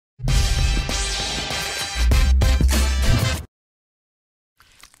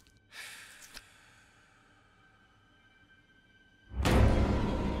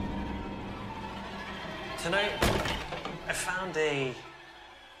found a...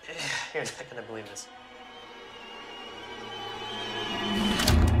 You're not gonna believe this.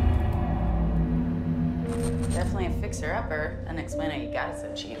 Definitely a fixer-upper. Doesn't explain how you got it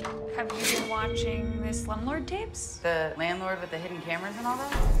so cheap. Have you been watching the slumlord tapes? The landlord with the hidden cameras and all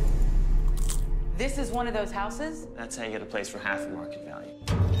that? This is one of those houses? That's how you get a place for half the market value.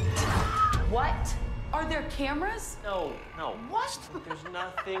 What? Are there cameras? No. What? There's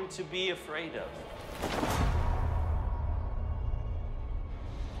nothing to be afraid of.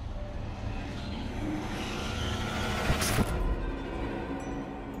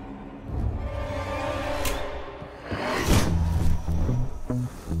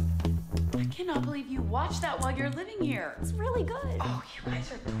 I cannot believe you watched that while you're living here. It's really good. Oh, you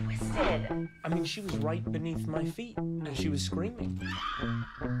guys are twisted. I mean, she was right beneath my feet, and she was screaming.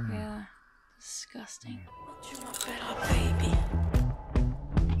 Yeah, disgusting. Tu m'appelleras baby.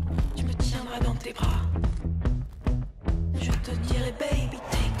 Tu me tiendras dans tes bras. Je te dirai baby,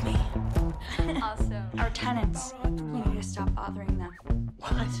 take me. Also, our tenants. You need to stop bothering them.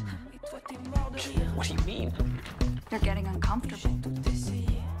 What? What do you mean? They're getting uncomfortable.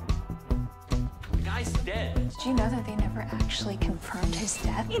 The guy's dead. Did you know that they never actually confirmed his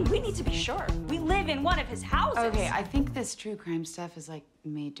death? And we need to be sure. We live in one of his houses. Okay, I think this true crime stuff is like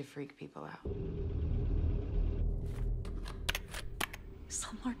made to freak people out.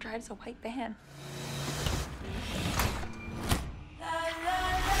 Slumlord drives a white van.